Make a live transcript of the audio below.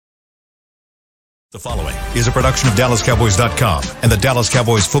The following is a production of DallasCowboys.com and the Dallas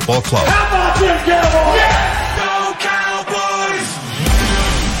Cowboys Football Club. How about them Cowboys? Go Cowboys!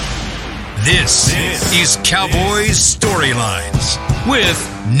 This is Cowboys Storylines with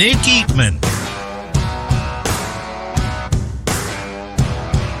Nick Eatman.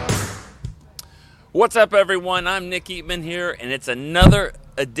 What's up, everyone? I'm Nick Eatman here, and it's another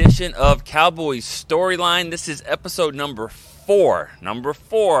edition of Cowboys Storyline. This is episode number 4. Number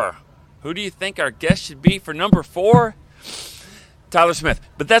 4. Who do you think our guest should be for number 4? Tyler Smith.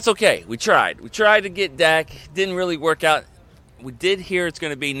 But that's okay. We tried. We tried to get Dak. Didn't really work out. We did hear it's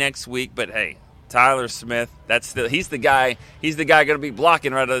going to be next week, but hey, Tyler Smith, he's the guy. He's the guy going to be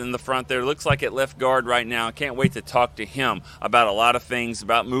blocking right in the front there. Looks like at left guard right now. I can't wait to talk to him about a lot of things,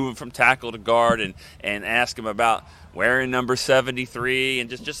 about moving from tackle to guard, and ask him about wearing number 73 and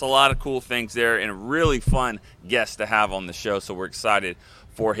just a lot of cool things there, and a really fun guest to have on the show. So we're excited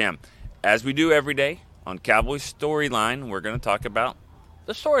for him. As we do every day on Cowboys Storyline, we're going to talk about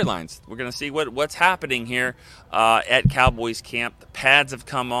the storylines. We're going to see what's happening here at Cowboys camp. The pads have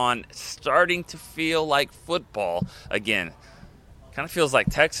come on, starting to feel like football again. Kind of feels like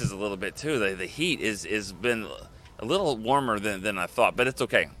Texas a little bit too. The heat is been a little warmer than I thought, but it's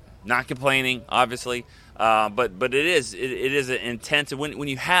okay. Not complaining, obviously, but it is intense. And when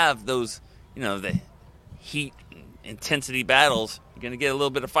you have those, the heat intensity battles, you're going to get a little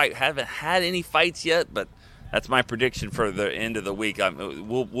bit of fight. Haven't had any fights yet, but that's my prediction for the end of the week.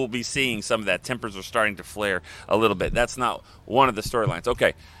 We'll be seeing some of that. Tempers are starting to flare a little bit. That's not one of the storylines.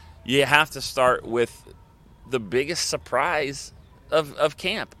 Okay, you have to start with the biggest surprise of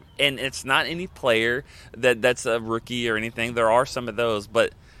camp. And it's not any player that's a rookie or anything. There are some of those,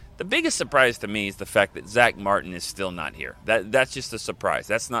 but the biggest surprise to me is the fact that Zach Martin is still not here. That's just a surprise.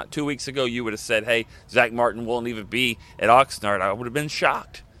 That's not 2 weeks ago you would have said, hey, Zach Martin won't even be at Oxnard. I would have been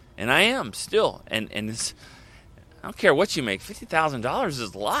shocked. And I am still. And it's, I don't care what you make. $50,000 is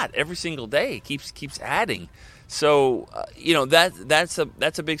a lot every single day. It keeps adding. So, that's a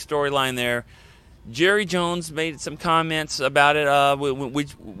big storyline there. Jerry Jones made some comments about it,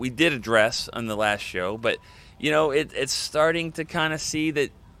 which we did address on the last show. But, it's starting to kind of see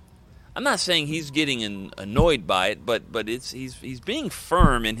that. I'm not saying he's getting annoyed by it, but he's being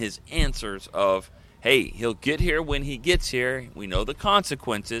firm in his answers of, hey, he'll get here when he gets here. We know the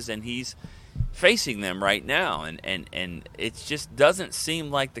consequences, and he's facing them right now. And it just doesn't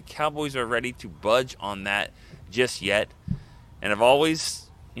seem like the Cowboys are ready to budge on that just yet. And I've always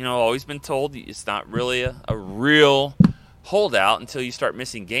been told it's not really a real holdout until you start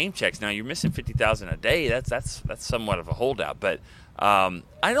missing game checks. Now, you're missing $50,000 a day. That's somewhat of a holdout, but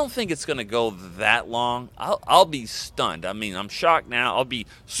I don't think it's going to go that long. I'll be stunned. I mean, I'm shocked now. I'll be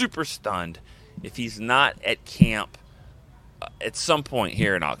super stunned if he's not at camp at some point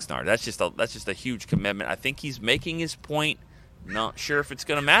here in Oxnard. That's just a huge commitment. I think he's making his point. Not sure if it's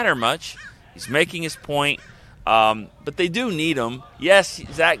going to matter much. He's making his point, but they do need him. Yes,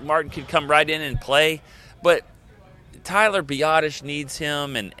 Zach Martin could come right in and play, but Tyler Biadasz needs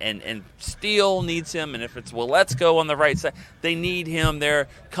him, and Steele needs him, and if it's let's go on the right side, they need him there.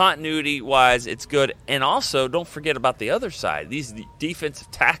 Continuity-wise, it's good. And also, don't forget about the other side. These defensive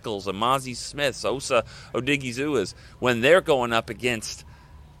tackles, Amazi Smith, Osa Odighizuwas, when they're going up against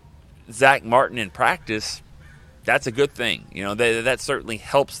Zach Martin in practice, that's a good thing. That certainly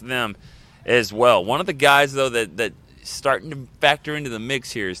helps them as well. One of the guys, though, that starting to factor into the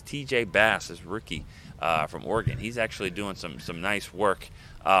mix here is T.J. Bass, his rookie from Oregon. He's actually doing some nice work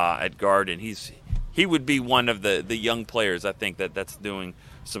at guard, and he would be one of the young players, I think, that's doing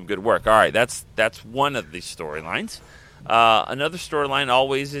some good work. All right, that's one of the storylines. Another storyline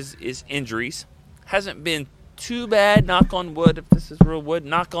always is injuries. Hasn't been too bad, knock on wood, if this is real wood,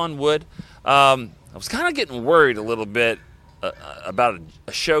 knock on wood. I was kind of getting worried a little bit about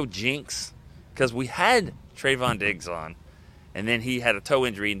a show jinx, because we had Trayvon Diggs on, and then he had a toe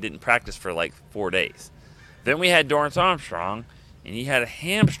injury and didn't practice for like 4 days. Then we had Dorrance Armstrong, and he had a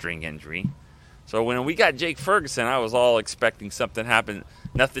hamstring injury. So when we got Jake Ferguson, I was all expecting something to happen.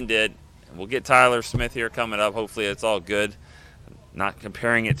 Nothing did. We'll get Tyler Smith here coming up. Hopefully it's all good. Not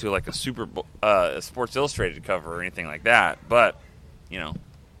comparing it to like a Sports Illustrated cover or anything like that. But, no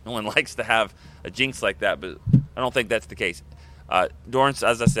one likes to have a jinx like that, but I don't think that's the case. Dorrance,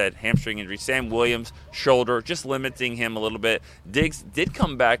 as I said, hamstring injury. Sam Williams, shoulder, just limiting him a little bit. Diggs did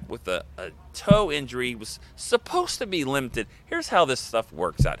come back with a toe injury, was supposed to be limited. Here's how this stuff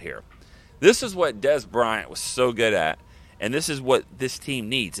works out here. This is what Des Bryant was so good at, and this is what this team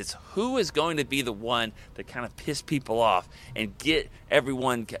needs. It's who is going to be the one to kind of piss people off and get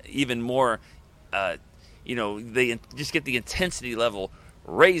everyone even more, they just get the intensity level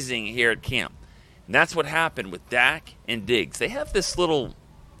raising here at camp. And that's what happened with Dak and Diggs. They have this little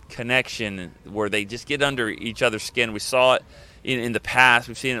connection where they just get under each other's skin. We saw it in the past.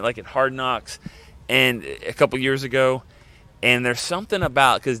 We've seen it like at Hard Knocks and a couple years ago. And there's something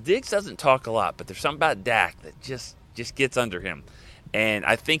about, because Diggs doesn't talk a lot, but there's something about Dak that just gets under him. And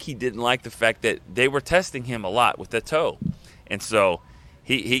I think he didn't like the fact that they were testing him a lot with the toe. And so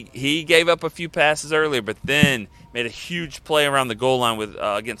he gave up a few passes earlier, but then made a huge play around the goal line with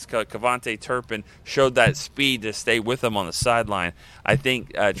against Cavante Turpin, showed that speed to stay with him on the sideline. I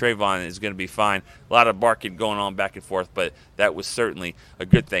think Trayvon is going to be fine. A lot of barking going on back and forth, but that was certainly a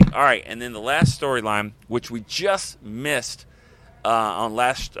good thing. All right, and then the last storyline, which we just missed on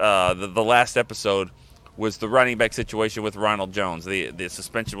the last episode, was the running back situation with Ronald Jones. The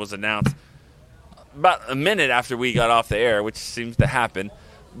suspension was announced about a minute after we got off the air, which seems to happen.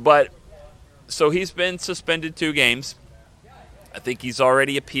 But so he's been suspended 2 games. I think he's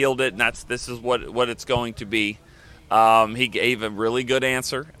already appealed it, and this is what it's going to be. He gave a really good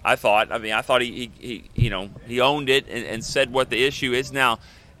answer, I thought. I mean, I thought he owned it and said what the issue is.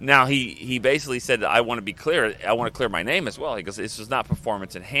 Now he basically said, I want to be clear. I want to clear my name as well. He goes, this is not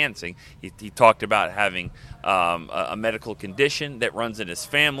performance enhancing. He talked about having a medical condition that runs in his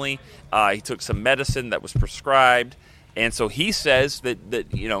family. He took some medicine that was prescribed. And so he says that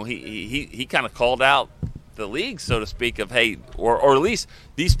he kind of called out the league, so to speak, of, hey, or at least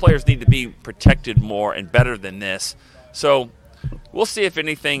these players need to be protected more and better than this. So we'll see if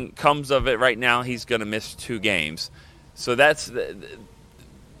anything comes of it. Right now he's going to miss 2 games. So that's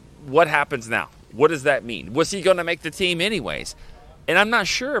what happens now. What does that mean? Was he going to make the team anyways? And I'm not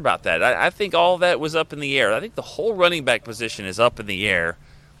sure about that. I think all that was up in the air. I think the whole running back position is up in the air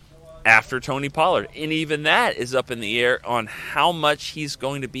after Tony Pollard. And even that is up in the air on how much he's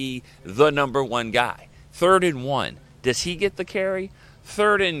going to be the number 1 guy. 3rd and 1. Does he get the carry?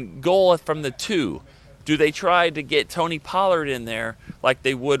 3rd and goal from the 2. Do they try to get Tony Pollard in there like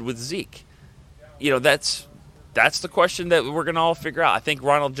they would with Zeke? That's the question that we're going to all figure out. I think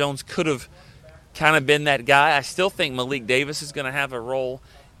Ronald Jones could have kind of been that guy. I still think Malik Davis is going to have a role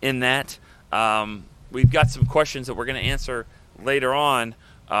in that. We've got some questions that we're going to answer later on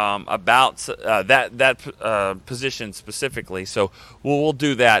about that position specifically. So we'll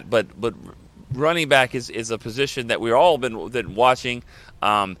do that. But running back is a position that we've all been watching.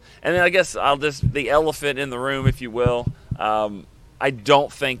 And then I guess the elephant in the room, if you will. I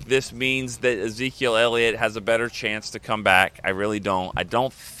don't think this means that Ezekiel Elliott has a better chance to come back. I really don't. I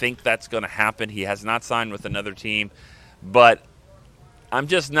don't think that's going to happen. He has not signed with another team. But I'm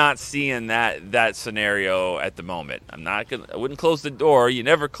just not seeing that scenario at the moment. I wouldn't close the door. You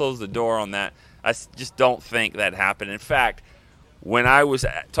never close the door on that. I just don't think that happened. In fact, when I was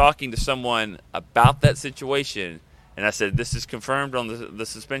talking to someone about that situation, and I said, this is confirmed on the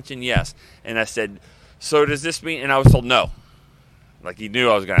suspension? Yes. And I said, so does this mean? And I was told no. Like, he knew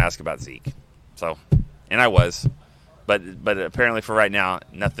I was going to ask about Zeke. So, and I was. But apparently for right now,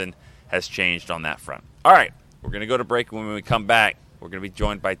 nothing has changed on that front. All right, we're going to go to break. When we come back, we're going to be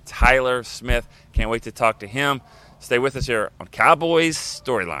joined by Tyler Smith. Can't wait to talk to him. Stay with us here on Cowboys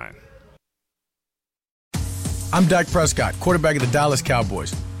Storyline. I'm Dak Prescott, quarterback of the Dallas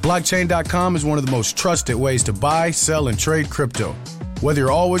Cowboys. Blockchain.com is one of the most trusted ways to buy, sell, and trade crypto. Whether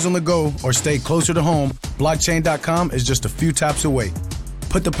you're always on the go or stay closer to home, Blockchain.com is just a few taps away.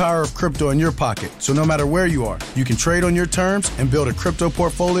 Put the power of crypto in your pocket, so no matter where you are, you can trade on your terms and build a crypto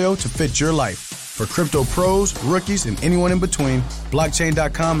portfolio to fit your life. For crypto pros, rookies, and anyone in between,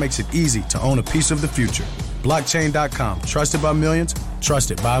 Blockchain.com makes it easy to own a piece of the future. Blockchain.com, trusted by millions,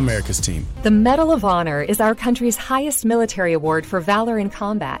 trusted by America's team. The Medal of Honor is our country's highest military award for valor in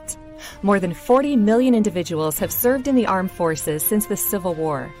combat. More than 40 million individuals have served in the armed forces since the Civil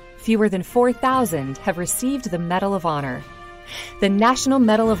War. Fewer than 4,000 have received the Medal of Honor. The National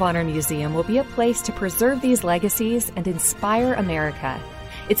Medal of Honor Museum will be a place to preserve these legacies and inspire America.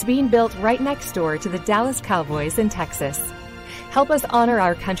 It's being built right next door to the Dallas Cowboys in Texas. Help us honor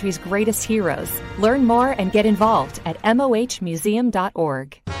our country's greatest heroes. Learn more and get involved at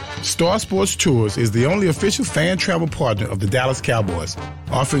mohmuseum.org. Star Sports Tours is the only official fan travel partner of the Dallas Cowboys,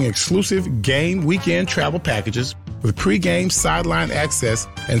 offering exclusive game weekend travel packages with pre-game sideline access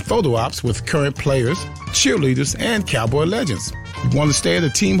and photo ops with current players, cheerleaders, and Cowboy legends. You want to stay at a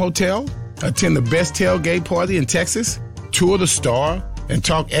team hotel, attend the best tailgate party in Texas, tour the Star, and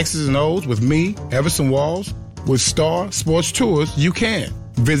talk X's and O's with me, Everson Walls? With Star Sports Tours, you can.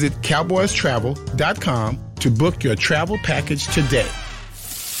 Visit cowboystravel.com to book your travel package today.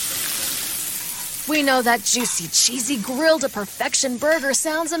 We know that juicy, cheesy, grilled to perfection burger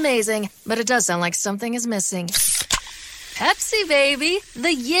sounds amazing, but it does sound like something is missing. Pepsi, baby.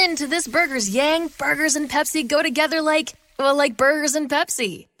 The yin to this burger's yang. Burgers and Pepsi go together like burgers and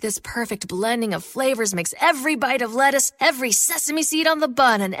Pepsi. This perfect blending of flavors makes every bite of lettuce, every sesame seed on the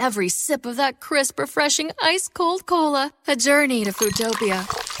bun, and every sip of that crisp, refreshing, ice-cold cola a journey to Foodtopia.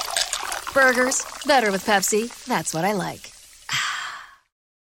 Burgers, better with Pepsi. That's what I like.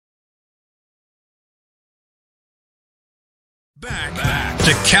 Back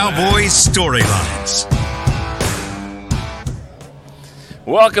to Cowboys Storylines.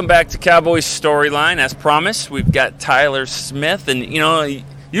 Welcome back to Cowboys Storyline. As promised, we've got Tyler Smith. And,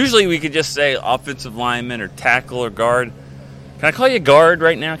 usually we could just say offensive lineman or tackle or guard. Can I call you guard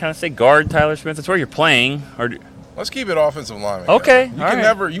right now? Can I say guard, Tyler Smith? That's where you're playing. Let's keep it offensive lineman. Okay.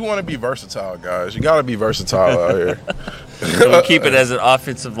 You want to be versatile, guys. You got to be versatile out here. So we'll keep it as an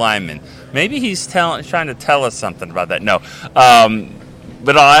offensive lineman. Maybe he's trying to tell us something about that. No.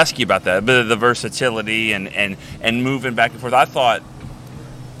 But I'll ask you about that, a bit of the versatility and moving back and forth. I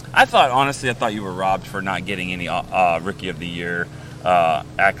thought you were robbed for not getting any Rookie of the Year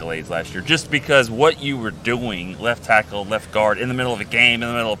accolades last year, just because what you were doing, left tackle, left guard, in the middle of a game, in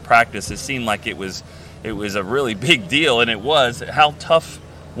the middle of practice, it seemed like it was a really big deal, and it was. How tough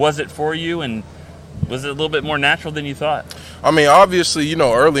was it for you, and was it a little bit more natural than you thought? I mean, obviously,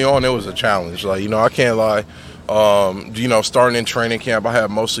 early on it was a challenge. I can't lie. Starting in training camp, I had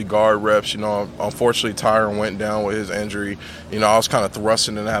mostly guard reps. Unfortunately, Tyron went down with his injury. I was kind of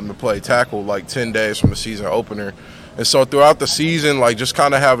thrusting into having to play tackle 10 days from the season opener. And so throughout the season, just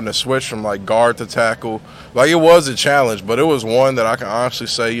kind of having to switch from guard to tackle, it was a challenge, but it was one that I can honestly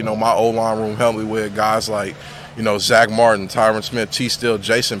say, my O-line room helped me with. Guys like, Zach Martin, Tyron Smith, T. Steele,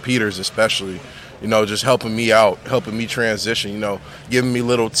 Jason Peters especially. Just helping me out, helping me transition, giving me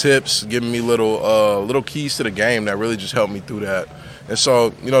little tips, giving me little keys to the game that really just helped me through that. And so,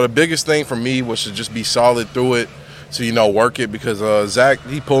 the biggest thing for me was to just be solid through it, to, work it, because Zach,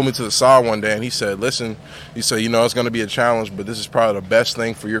 he pulled me to the side one day and he said, listen, it's going to be a challenge, but this is probably the best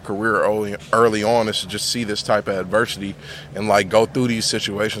thing for your career early on is to just see this type of adversity and, go through these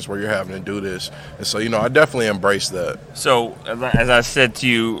situations where you're having to do this. And so, I definitely embraced that. So, as I said to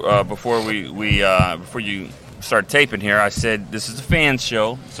you before before you start taping here, I said this is a fan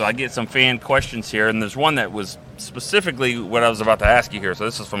show, so I get some fan questions here, and there's one that was specifically what I was about to ask you here. So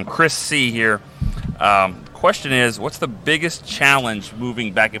this is from Chris C. here. Question is, what's the biggest challenge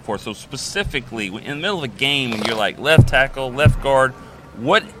moving back and forth? So specifically, in the middle of a game, when you're left tackle, left guard,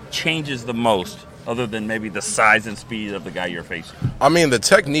 what changes the most, other than maybe the size and speed of the guy you're facing? I mean, the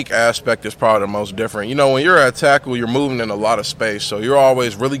technique aspect is probably the most different. When you're at tackle, you're moving in a lot of space, so you're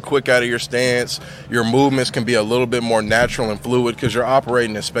always really quick out of your stance. Your movements can be a little bit more natural and fluid because you're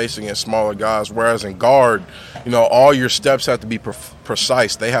operating in space against smaller guys, whereas in guard, all your steps have to be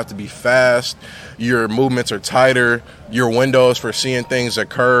precise. They have to be fast. Your movements are tighter. Your windows for seeing things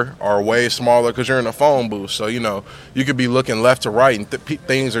occur are way smaller because you're in a phone booth. So, you could be looking left to right and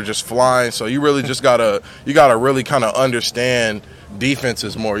things are just flying. So you really just gotta really kind of understand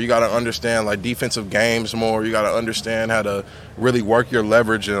defenses more. You got to understand defensive games more. You got to understand how to really work your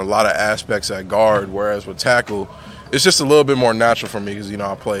leverage in a lot of aspects at guard, whereas with tackle, it's just a little bit more natural for me because,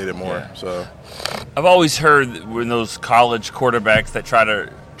 I played it more. Yeah. So I've always heard when those college quarterbacks that try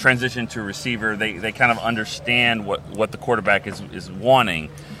to transition to receiver, they kind of understand what the quarterback is wanting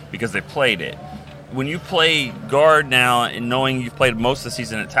because they played it. When you play guard now and knowing you've played most of the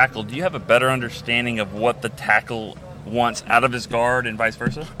season at tackle, do you have a better understanding of what the tackle wants out of his guard and vice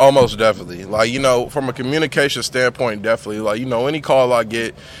versa? Almost definitely. From a communication standpoint, definitely. Any call I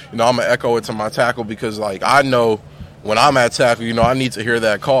get, I'm going to echo it to my tackle because, I know when I'm at tackle, I need to hear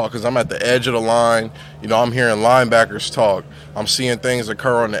that call because I'm at the edge of the line. I'm hearing linebackers talk. I'm seeing things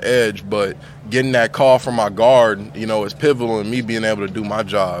occur on the edge, but getting that call from my guard, is pivotal in me being able to do my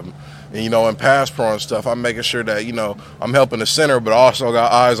job. And, in pass pro and stuff, I'm making sure that, I'm helping the center, but I also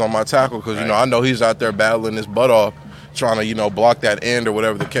got eyes on my tackle because, I know he's out there battling his butt off, trying to, block that end or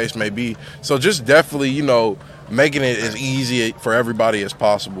whatever the case may be. So just definitely, making it as easy for everybody as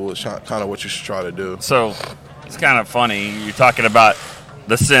possible is kind of what you should try to do. So it's kind of funny. You're talking about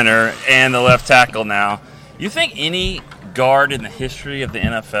the center and the left tackle now. You think any guard in the history of the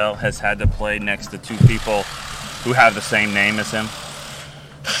NFL has had to play next to two people who have the same name as him?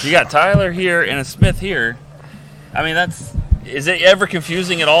 You got Tyler here and a Smith here. I mean, is it ever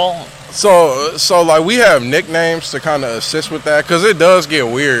confusing at all? So we have nicknames to kind of assist with that because it does get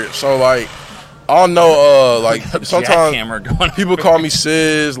weird. So I'll know sometimes people call me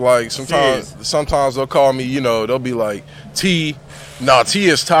Sizz. Sometimes they'll call me, they'll be like T. No, T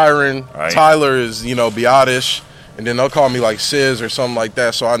is Tyron. Right. Tyler is, Biotish. and then they'll call me like Sis or something like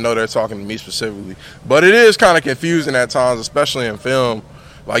that, so I know they're talking to me specifically. But it is kind of confusing at times, especially in film.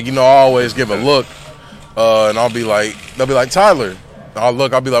 Like, I always give a look, and they'll be like, Tyler. I'll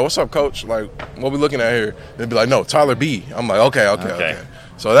be like, what's up, coach? Like, what we looking at here? They'll be like, no, Tyler B. I'm like, okay.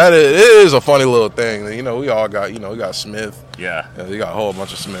 So it is a funny little thing. We all got, we got Smith. Yeah. We got a whole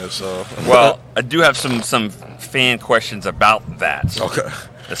bunch of Smiths. So. Well, I do have some fan questions about that. Okay.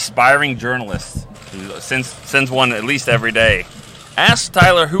 Aspiring journalist who sends one at least every day. Ask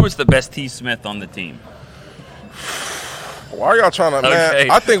Tyler who is the best T. Smith on the team. Why are y'all trying to, okay.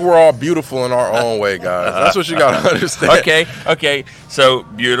 man? I think we're all beautiful in our own way, guys. That's what you got to understand. Okay. So,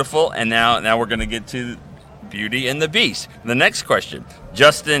 beautiful, and now we're going to get to Beauty and the Beast. The next question,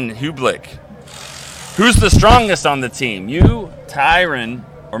 Justin Hublick. Who's the strongest on the team? You, Tyron,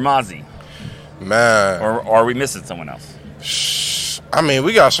 or Mozzie? Man. Or are we missing someone else? I mean,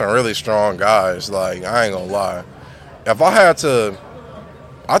 we got some really strong guys. Like, I ain't going to lie. If I had to,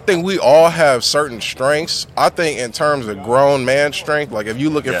 I think we all have certain strengths. I think in terms of grown man strength, like if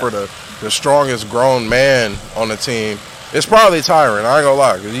you're looking for the strongest grown man on the team, it's probably Tyron. I ain't going to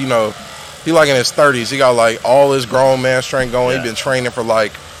lie. Because, he like in his 30s. He got like all his grown man strength going. He's been training for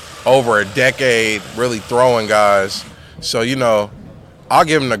like over a decade, really throwing guys. So, I'll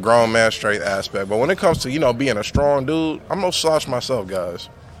give him the grown man strength aspect. But when it comes to, being a strong dude, I'm no slouch myself, guys.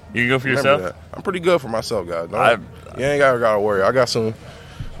 You go for yourself? That. I'm pretty good for myself, guys. You ain't gotta worry. I got some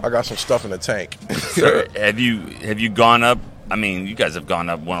stuff in the tank. So have you gone up? I mean, you guys have gone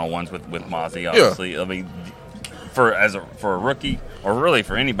up one-on-ones with Mozzie, obviously. Yeah. I mean, for a rookie, or really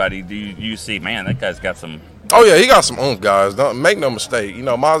for anybody, do you see, man, that guy's got some? Oh yeah, he got some oomph, guys. Don't make no mistake.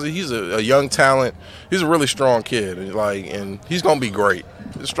 Mozzie, he's a young talent. He's a really strong kid, and he's gonna be great.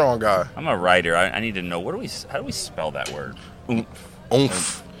 He's a strong guy. I'm a writer. I need to know how do we spell that word?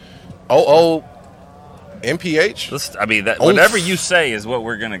 Oomph. OOMPH? I mean, whatever you say is what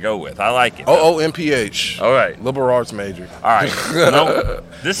we're going to go with. I like it. OOMPH. All right. Liberal arts major. All right. No,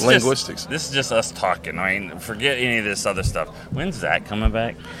 linguistics. This is just us talking. I mean, forget any of this other stuff. When's Zach coming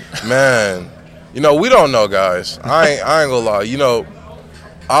back? Man, we don't know, guys. I ain't going to lie.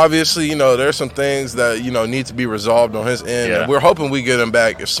 Obviously, there's some things that, need to be resolved on his end. Yeah. And we're hoping we get him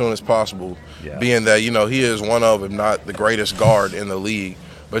back as soon as possible, being that, he is one of, if not the greatest guard in the league.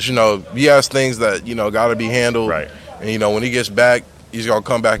 But, he has things that, got to be handled. Right. And, when he gets back, he's going to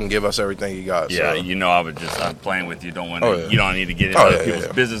come back and give us everything he got. Yeah, so. I'm playing with you. You don't need to get into other people's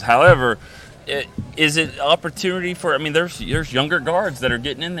business. However, is it opportunity for, there's younger guards that are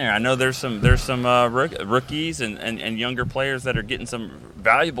getting in there. I know there's some rookies and younger players that are getting some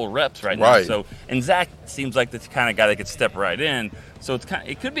valuable reps right now. So, and Zach seems like the kind of guy that could step right in. So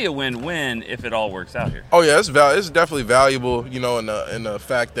it could be a win-win if it all works out here. Oh yeah, it's definitely valuable, in the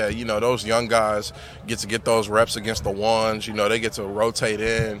fact that those young guys get to get those reps against the ones. They get to rotate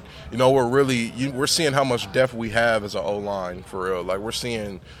in. We're seeing how much depth we have as an O-line for real. Like we're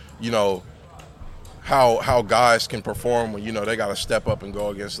seeing, how guys can perform when they got to step up and go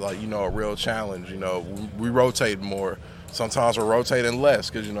against a real challenge. We rotate more. Sometimes we're rotating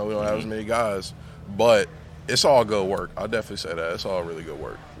less because we don't have as many guys, but it's all good work. I'll definitely say that. It's all really good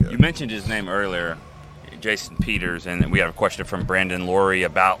work. Yeah. You mentioned his name earlier, Jason Peters, and we have a question from Brandon Laurie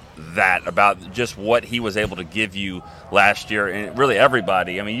about that, about just what he was able to give you last year, and really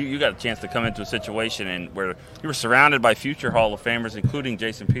everybody. You got a chance to come into a situation where you were surrounded by future Hall of Famers, including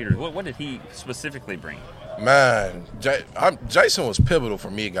Jason Peters. What did he specifically bring? Man, Jason was pivotal for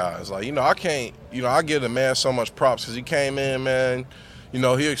me, guys. I give the man so much props because he came in, man.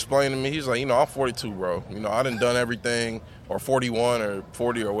 He explained to me, he's like, I'm 42, bro. I done everything, or 41 or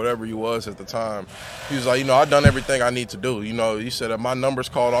 40 or whatever he was at the time. He was like, I done everything I need to do. He said, if my number's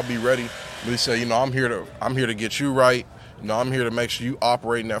called, I'll be ready. But he said, I'm here to get you right. I'm here to make sure you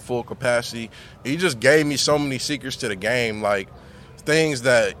operating at full capacity. He just gave me so many secrets to the game, like things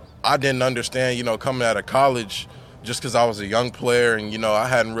that I didn't understand, coming out of college just because I was a young player and, I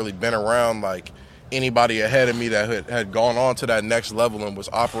hadn't really been around, like, anybody ahead of me that had gone on to that next level and was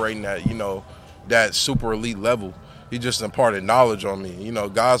operating at, that super elite level. He just imparted knowledge on me.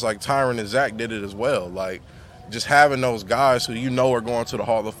 Guys like Tyron and Zach did it as well. Like, just having those guys who are going to the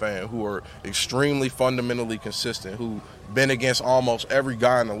Hall of Fame, who are extremely fundamentally consistent, who been against almost every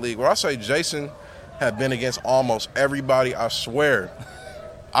guy in the league. When I say Jason had been against almost everybody, I swear,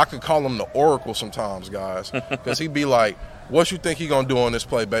 I could call him the Oracle sometimes, guys, because he'd be like, what you think he going to do on this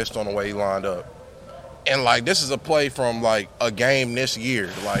play based on the way he lined up? And, this is a play from, a game this year.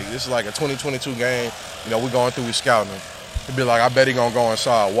 This is a 2022 game. We're going through, we scouting him. He'd be like, I bet he going to go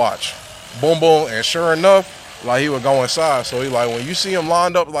inside. Watch. Boom, boom. And sure enough, he would go inside. So, he when you see him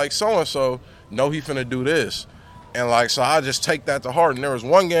lined up like so-and-so, know he finna do this. And, like, so I just take that to heart. And there was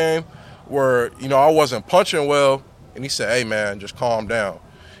one game where, you know, I wasn't punching well, and he said, hey, man, just calm down.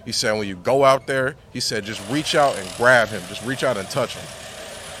 He said, when you go out there, he said, just reach out and grab him. Just reach out and touch him.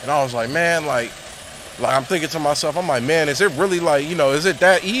 And I was like, man, like I'm thinking to myself, I'm like, man, is it really, like, you know, is it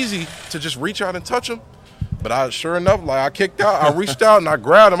that easy to just reach out and touch him? But sure enough, like, I kicked out, I reached out and I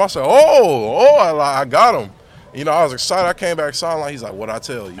grabbed him. I said, I got him. You know, I was excited. I came back silent. He's like, what'd I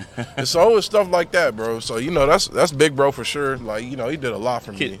tell you? And so it was stuff like that, bro. So, you know, that's big bro for sure. Like, you know, he did a lot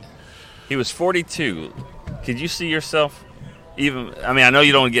for me. He was 42. Could you see yourself even – I mean, I know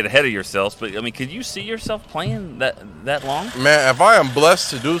you don't get ahead of yourself, but, I mean, could you see yourself playing that long? Man, if I am blessed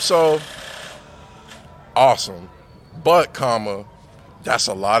to do so, awesome. But, that's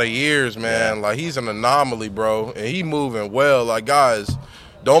a lot of years, man. Yeah. Like, he's an anomaly, bro, and he moving well. Like, guys,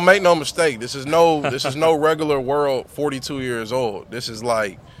 don't make no mistake. This is no regular world 42 years old. This is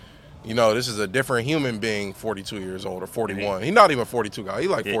like, you know, this is a different human being 42 years old or 41. He's not even 42, guy. He's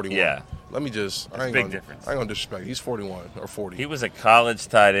like 41. Yeah. Let me just – I ain't going to disrespect. He's 41 or 40. He was a college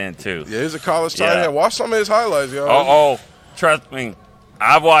tight end, too. Yeah, he's a college tight end. Watch some of his highlights, yo. Oh, trust me.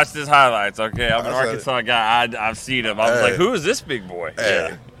 I've watched his highlights, okay? I'm an Arkansas guy. I've seen him. I was like, who is this big boy? Hey.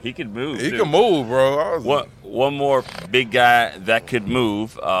 Yeah, he can move, He can move, bro. One more big guy that could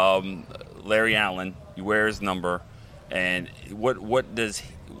move, Larry Allen. You wear his number. And what does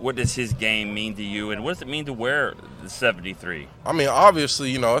his game mean to you, and what does it mean to wear the 73? I mean, obviously,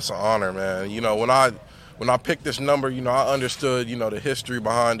 you know, it's an honor, man. You know, when I picked this number, you know, I understood, you know, the history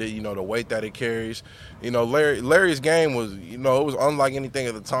behind it, you know, the weight that it carries. You know, Larry's game was, you know, it was unlike anything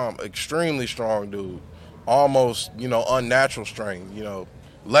at the time. Extremely strong dude. Almost, you know, unnatural strength, you know,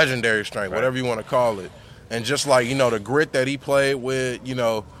 legendary strength, whatever you want to call it. And just like, you know, the grit that he played with, you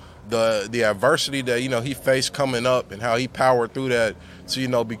know, the adversity that, you know, he faced coming up and how he powered through that to, you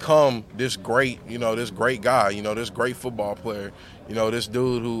know, become this great guy, you know, this great football player, you know, this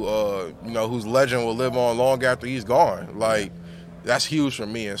dude who, you know, whose legend will live on long after he's gone. Like, that's huge for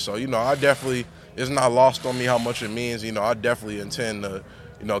me. And so, you know, it's not lost on me how much it means. You know, I definitely intend to,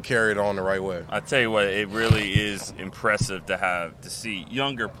 you know, carry it on the right way. I tell you what, it really is impressive to see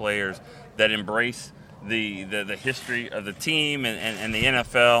younger players that embrace the history of the team and the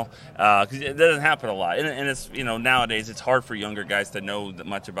NFL, because it doesn't happen a lot. And it's, you know, nowadays it's hard for younger guys to know that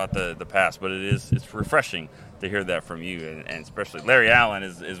much about the past, but it's refreshing to hear that from you, and especially Larry Allen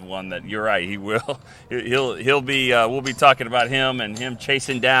is one that you're right. He'll be we'll be talking about him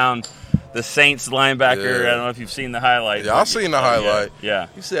chasing down the Saints linebacker. Yeah. I don't know if you've seen the highlight. Yeah, I've seen the highlight. Yeah.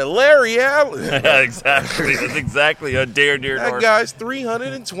 You said Larry Allen. Yeah, exactly. That's exactly a dear that guy's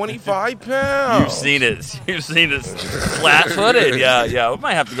 325 pounds. You've seen it flat-footed. Yeah. We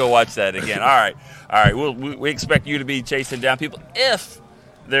might have to go watch that again. All right. We expect you to be chasing down people if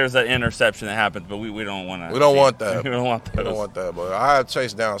there's an interception that happens, but we don't want to. We don't want that. We don't want that. We don't want that. But I have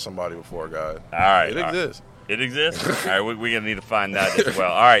chased down somebody before, guys. All right. It exists. It exists? All right. We're going to need to find that as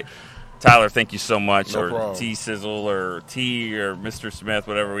well. All right. Tyler, thank you so much, no problem. T-Sizzle or T or Mr. Smith,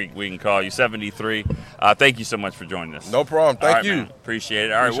 whatever we can call you, 73. Thank you so much for joining us. No problem. Thank you. Man.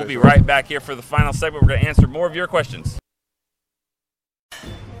 Appreciate it. All right, we'll be right back here for the final segment. We're going to answer more of your questions.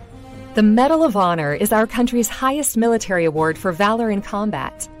 The Medal of Honor is our country's highest military award for valor in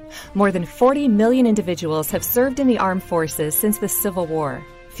combat. More than 40 million individuals have served in the armed forces since the Civil War.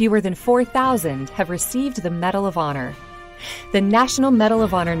 Fewer than 4,000 have received the Medal of Honor. The National Medal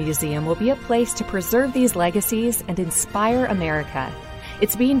of Honor Museum will be a place to preserve these legacies and inspire America.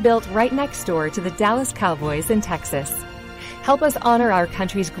 It's being built right next door to the Dallas Cowboys in Texas. Help us honor our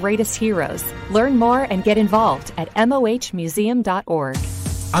country's greatest heroes. Learn more and get involved at mohmuseum.org.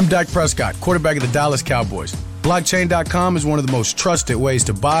 I'm Dak Prescott, quarterback of the Dallas Cowboys. Blockchain.com is one of the most trusted ways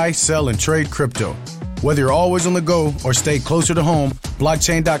to buy, sell, and trade crypto. Whether you're always on the go or stay closer to home,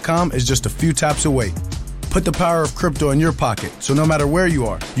 Blockchain.com is just a few taps away. Put the power of crypto in your pocket, so no matter where you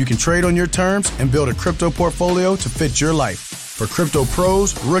are, you can trade on your terms and build a crypto portfolio to fit your life. For crypto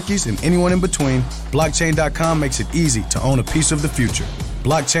pros, rookies, and anyone in between, Blockchain.com makes it easy to own a piece of the future.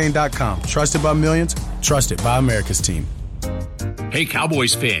 Blockchain.com, trusted by millions, trusted by America's team. Hey,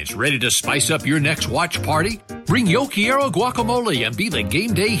 Cowboys fans, ready to spice up your next watch party? Bring Yo Quiero guacamole and be the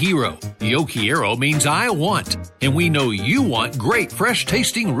game day hero. Yo Quiero means I want, and we know you want great,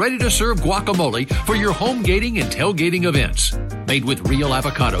 fresh-tasting, ready-to-serve guacamole for your home gating and tailgating events. Made with real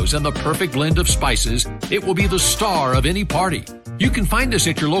avocados and the perfect blend of spices, it will be the star of any party. You can find us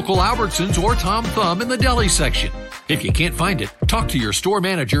at your local Albertsons or Tom Thumb in the deli section. If you can't find it, talk to your store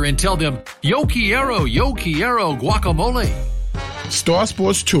manager and tell them, Yo Quiero guacamole. Star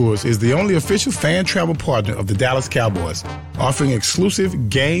Sports Tours is the only official fan travel partner of the Dallas Cowboys, offering exclusive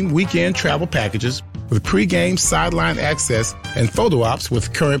game weekend travel packages with pregame sideline access and photo ops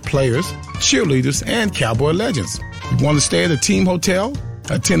with current players, cheerleaders, and Cowboy legends. You want to stay at a team hotel,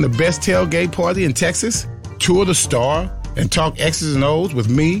 attend the best tailgate party in Texas, tour the Star, and talk X's and O's with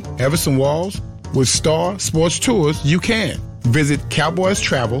me, Everson Walls? With Star Sports Tours, you can. Visit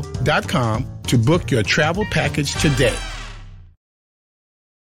cowboystravel.com to book your travel package today.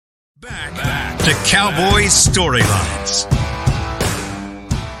 Back to Cowboys Storylines.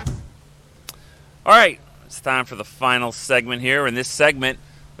 All right, it's time for the final segment here. In this segment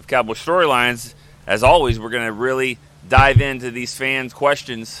of Cowboy Storylines, as always, we're going to really dive into these fans'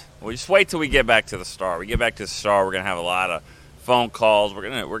 questions. We'll just wait till we get back to the Star. We get back to the Star, we're going to have a lot of phone calls. We're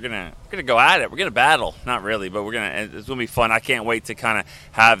gonna go at it. We're gonna battle, not really, but it's gonna be fun. I can't wait to kind of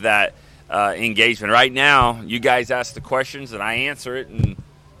have that engagement. Right now, you guys ask the questions and I answer it, and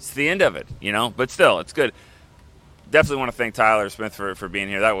it's the end of it, you know. But still, it's good. Definitely want to thank Tyler Smith for being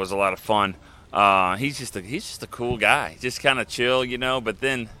here. That was a lot of fun. He's just a cool guy, just kind of chill, you know. But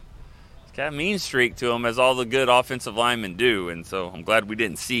then he's got a mean streak to him, as all the good offensive linemen do, and so I'm glad we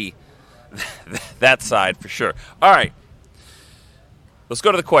didn't see that side for sure. All right. Let's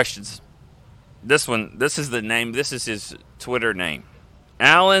go to the questions. This is the name. This is his Twitter name.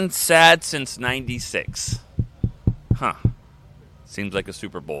 Alan, sad since 96. Huh. Seems like a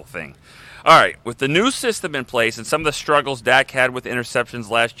Super Bowl thing. All right. With the new system in place and some of the struggles Dak had with interceptions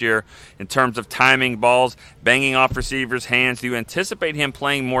last year in terms of timing balls, banging off receivers' hands, do you anticipate him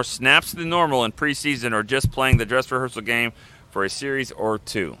playing more snaps than normal in preseason or just playing the dress rehearsal game for a series or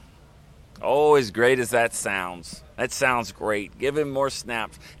two? Oh, as great as that sounds. That sounds great. Give him more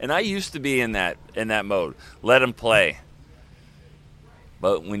snaps. And I used to be in that mode. Let him play.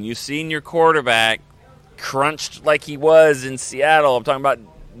 But when you've seen your quarterback crunched like he was in Seattle, I'm talking about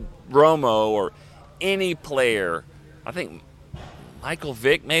Romo or any player. I think Michael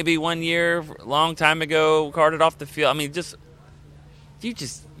Vick maybe one year, a long time ago, carted off the field. I mean,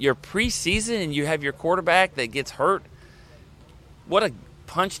 your preseason and you have your quarterback that gets hurt. What a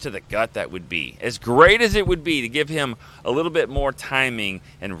punch to the gut that would be. As great as it would be to give him a little bit more timing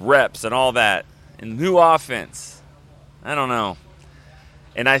and reps and all that, and new offense, I don't know.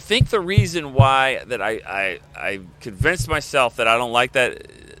 And I think the reason why that I convinced myself that I don't like that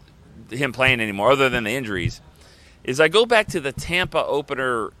him playing anymore, other than the injuries, is I go back to the Tampa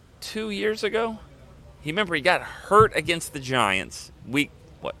opener 2 years ago. He got hurt against the Giants, week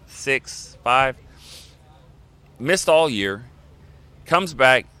 6, 5, missed all year. Comes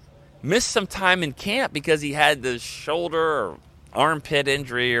back, missed some time in camp because he had the shoulder or armpit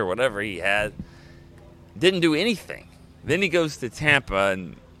injury or whatever he had. Didn't do anything. Then he goes to Tampa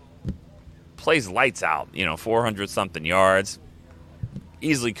and plays lights out, 400-something yards.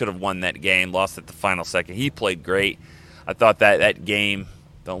 Easily could have won that game, lost at the final second. He played great. I thought that game,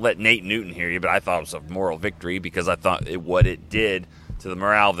 don't let Nate Newton hear you, but I thought it was a moral victory because I thought what it did to the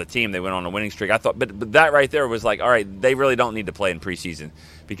morale of the team. They went on a winning streak. I thought, but that right there was like, all right, they really don't need to play in preseason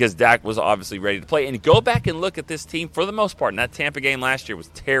because Dak was obviously ready to play. And go back and look at this team for the most part. And that Tampa game last year was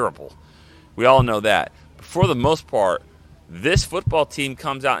terrible. We all know that. But for the most part, this football team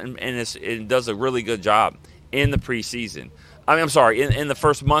comes out and does a really good job in the preseason. In the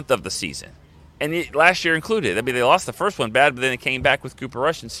first month of the season. And last year included. I mean, they lost the first one bad, but then it came back with Cooper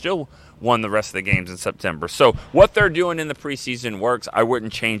Rush and still won the rest of the games in September. So what they're doing in the preseason works. I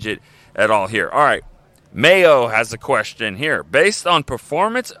wouldn't change it at all here. All right. Mayo has a question here. Based on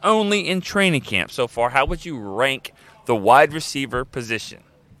performance only in training camp so far, how would you rank the wide receiver position?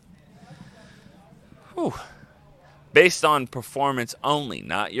 Whew. Based on performance only,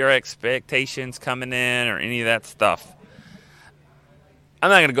 not your expectations coming in or any of that stuff. I'm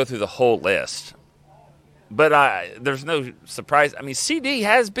not going to go through the whole list, but there's no surprise. I mean, CD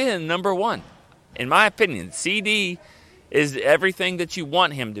has been number one, in my opinion. CD is everything that you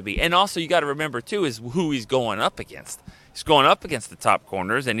want him to be. And also you got to remember, too, is who he's going up against. He's going up against the top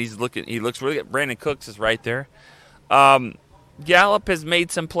corners, and he looks really good. Brandon Cooks is right there. Gallup has made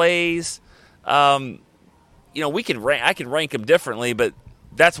some plays. I can rank him differently, but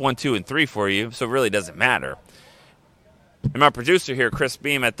that's 1, 2, and 3 for you, so it really doesn't matter. And my producer here, Chris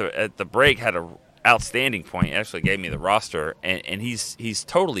Beam, at the break had an outstanding point. He actually gave me the roster, and he's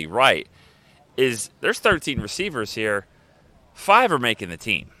totally right. There's 13 receivers here. 5 are making the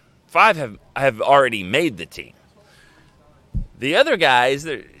team. 5 have already made the team. The other guys,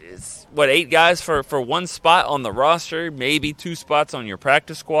 it's 8 guys for one spot on the roster, maybe 2 spots on your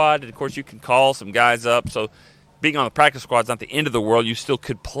practice squad. And of course, you can call some guys up. So being on the practice squad is not the end of the world. You still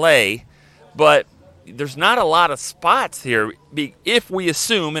could play, but there's not a lot of spots here if we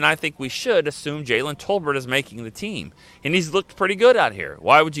assume, and I think we should assume, Jalen Tolbert is making the team. And he's looked pretty good out here.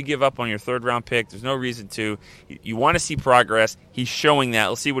 Why would you give up on your third-round pick? There's no reason to. You want to see progress. He's showing that.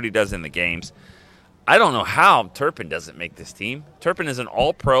 Let's see what he does in the games. I don't know how Turpin doesn't make this team. Turpin is an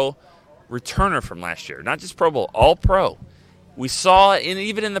all-pro returner from last year. Not just Pro Bowl, all-pro. We saw,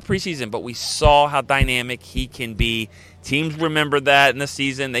 even in the preseason, but we saw how dynamic he can be. Teams remembered that in the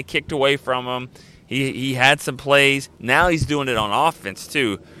season. They kicked away from him. He had some plays. Now he's doing it on offense,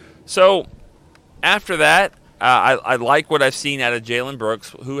 too. So, after that, I like what I've seen out of Jalen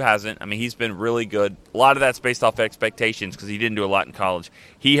Brooks. Who hasn't? I mean, he's been really good. A lot of that's based off expectations because he didn't do a lot in college.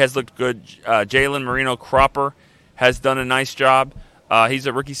 He has looked good. Jalen Marino Cropper has done a nice job. He's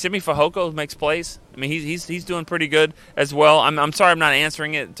a rookie. Simi Fehoko makes plays. I mean, he's doing pretty good as well. I'm sorry I'm not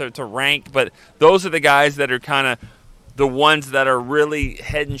answering it to rank, but those are the guys that are kind of the ones that are really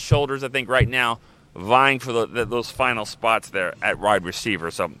head and shoulders, I think, right now, vying for those final spots there at wide receiver.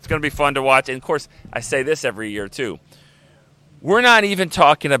 So it's going to be fun to watch. And, of course, I say this every year, too. We're not even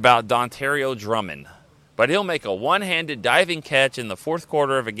talking about Dontario Drummond, but he'll make a one-handed diving catch in the fourth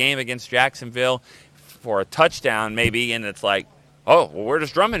quarter of a game against Jacksonville for a touchdown maybe, and it's like, oh, well, where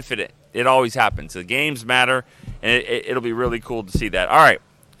does Drummond fit it? It always happens. The games matter, and it'll be really cool to see that. All right,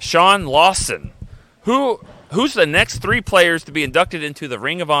 Sean Lawson. Who's the next 3 players to be inducted into the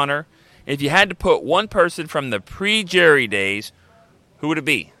Ring of Honor? If you had to put one person from the pre-Jerry days, who would it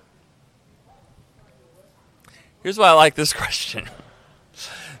be? Here's why I like this question.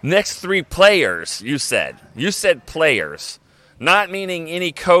 Next 3 players, you said. You said players, not meaning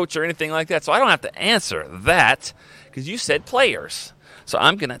any coach or anything like that. So I don't have to answer that because you said players. So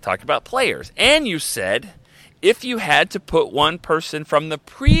I'm going to talk about players. And you said if you had to put one person from the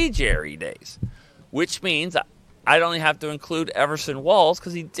pre-Jerry days, which means I'd only have to include Everson Walls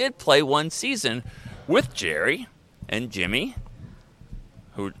because he did play one season with Jerry and Jimmy,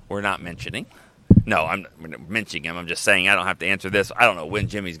 who we're not mentioning. No, I'm mentioning him. I'm just saying I don't have to answer this. I don't know when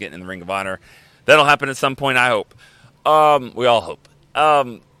Jimmy's getting in the Ring of Honor. That'll happen at some point, I hope. We all hope.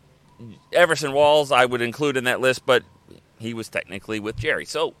 Everson Walls I would include in that list, but he was technically with Jerry.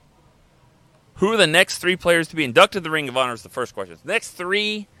 So who are the next 3 players to be inducted to the Ring of Honor is the first question. Next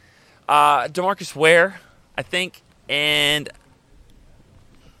 3, DeMarcus Ware, I think, and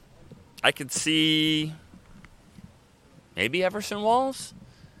I could see maybe Everson Walls,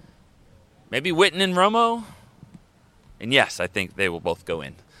 maybe Witten and Romo, and yes, I think they will both go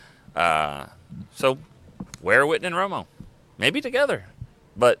in. So Ware, Witten, and Romo, maybe together,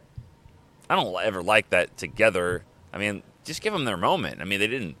 but I don't ever like that together. I mean, just give them their moment. I mean, they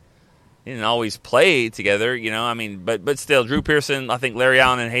didn't always play together, you know. I mean, but still, Drew Pearson, I think Larry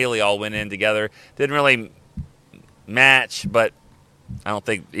Allen and Haley all went in together. Didn't really match, but I don't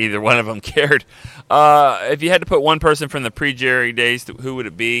think either one of them cared. If you had to put one person from the pre-Jerry days, who would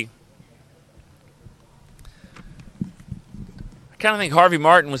it be? I kind of think Harvey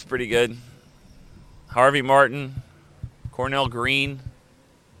Martin was pretty good. Harvey Martin, Cornell Green.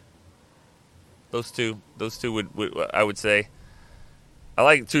 Those two would I would say. I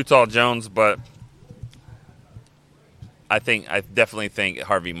like Too Tall Jones, but I definitely think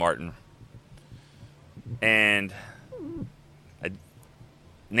Harvey Martin. And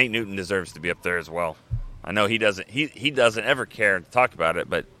Nate Newton deserves to be up there as well. I know he doesn't ever care to talk about it,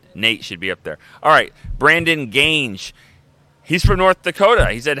 but Nate should be up there. All right, Brandon Gange. He's from North Dakota.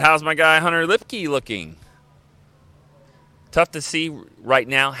 He said, how's my guy Hunter Lipke looking? Tough to see right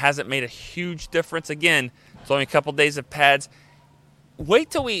now. Hasn't made a huge difference. Again, it's only a couple days of pads.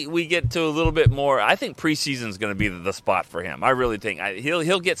 Wait till we get to a little bit more. I think preseason is going to be the spot for him. I really think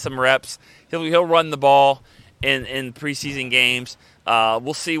he'll get some reps. He'll run the ball in preseason games.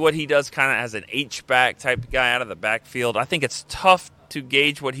 We'll see what he does kind of as an H-back type guy out of the backfield. I think it's tough to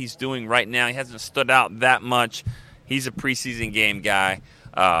gauge what he's doing right now. He hasn't stood out that much. He's a preseason game guy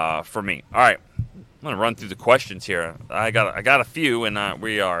for me. All right, I'm going to run through the questions here. I got a few, and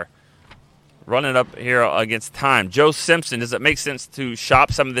we are running up here against time. Joe Simpson, does it make sense to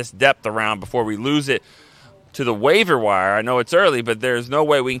shop some of this depth around before we lose it to the waiver wire? I know it's early, but there's no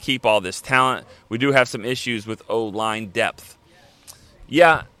way we can keep all this talent. We do have some issues with O-line depth.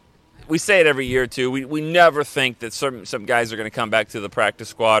 Yeah, we say it every year, too. We never think that some guys are going to come back to the practice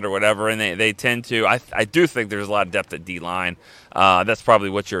squad or whatever, and they tend to. I do think there's a lot of depth at D-line. That's probably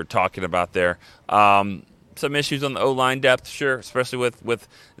what you're talking about there. Some issues on the O-line depth, sure, especially with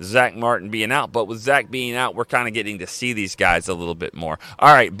Zach Martin being out. But with Zach being out, we're kind of getting to see these guys a little bit more.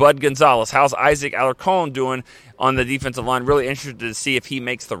 All right, Bud Gonzalez. How's Isaac Alarcon doing on the defensive line? Really interested to see if he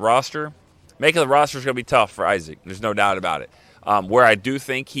makes the roster. Making the roster is going to be tough for Isaac. There's no doubt about it. Where I do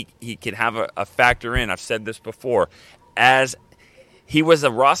think he can have a factor in, I've said this before, as he was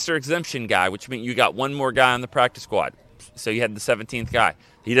a roster exemption guy, which means you got one more guy on the practice squad. So you had the 17th guy.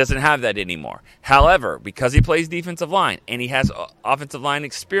 He doesn't have that anymore. However, because he plays defensive line and he has offensive line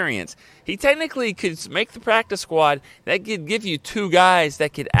experience, he technically could make the practice squad. That could give you two guys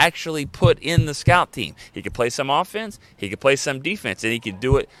that could actually put in the scout team. He could play some offense, he could play some defense, and he could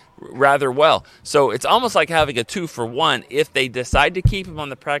do it rather well. So it's almost like having a 2-for-1. If they decide to keep him on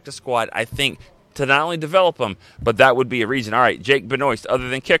the practice squad, I think to not only develop him, but that would be a reason. All right, Jake Benoist, other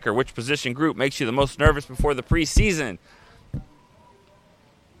than kicker, which position group makes you the most nervous before the preseason?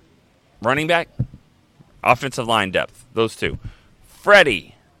 Running back, offensive line depth, those two.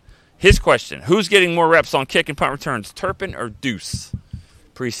 Freddie, his question, who's getting more reps on kick and punt returns, Turpin or Deuce?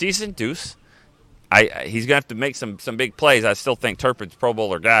 Preseason, Deuce. He's going to have to make some big plays. I still think Turpin's Pro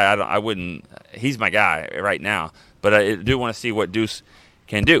Bowler guy. I wouldn't. He's my guy right now. But I do want to see what Deuce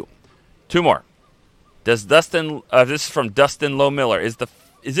can do. Two more. Does Dustin? This is from Dustin Lowe Miller. Is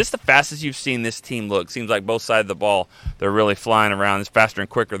this the fastest you've seen this team look? Seems like both sides of the ball, they're really flying around. It's faster and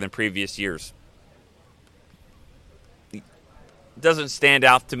quicker than previous years. It doesn't stand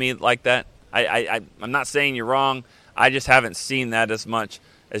out to me like that. I'm not saying you're wrong. I just haven't seen that as much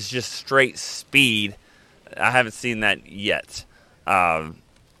as just straight speed. I haven't seen that yet.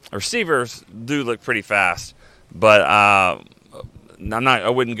 Receivers do look pretty fast, but I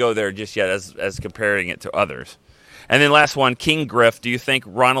wouldn't go there just yet as comparing it to others. And then last one, King Griff. Do you think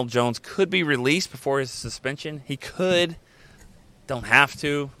Ronald Jones could be released before his suspension? He could. Don't have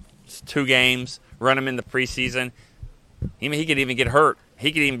to. It's 2 games. Run him in the preseason. He could even get hurt.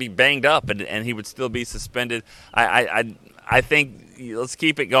 He could even be banged up, and he would still be suspended. I think let's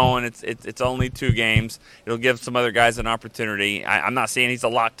keep it going. It's only 2 games. It'll give some other guys an opportunity. I'm not saying he's a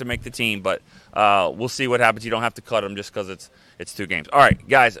lock to make the team, but we'll see what happens. You don't have to cut him just because it's 2 games. All right,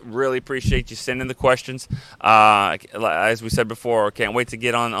 guys, really appreciate you sending the questions. As we said before, can't wait to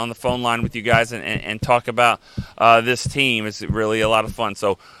get on the phone line with you guys and talk about this team. It's really a lot of fun.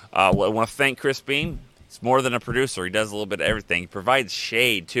 So I want to thank Chris Beam. He's more than a producer. He does a little bit of everything. He provides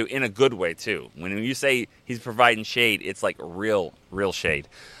shade, too, in a good way, too. When you say he's providing shade, it's like real shade.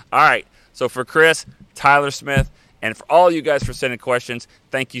 All right, so for Chris, Tyler Smith, and for all you guys for sending questions,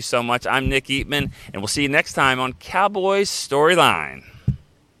 thank you so much. I'm Nick Eatman, and we'll see you next time on Cowboys Storyline.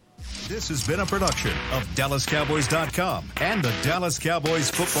 This has been a production of DallasCowboys.com and the Dallas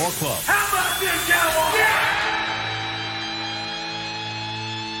Cowboys Football Club. How about this?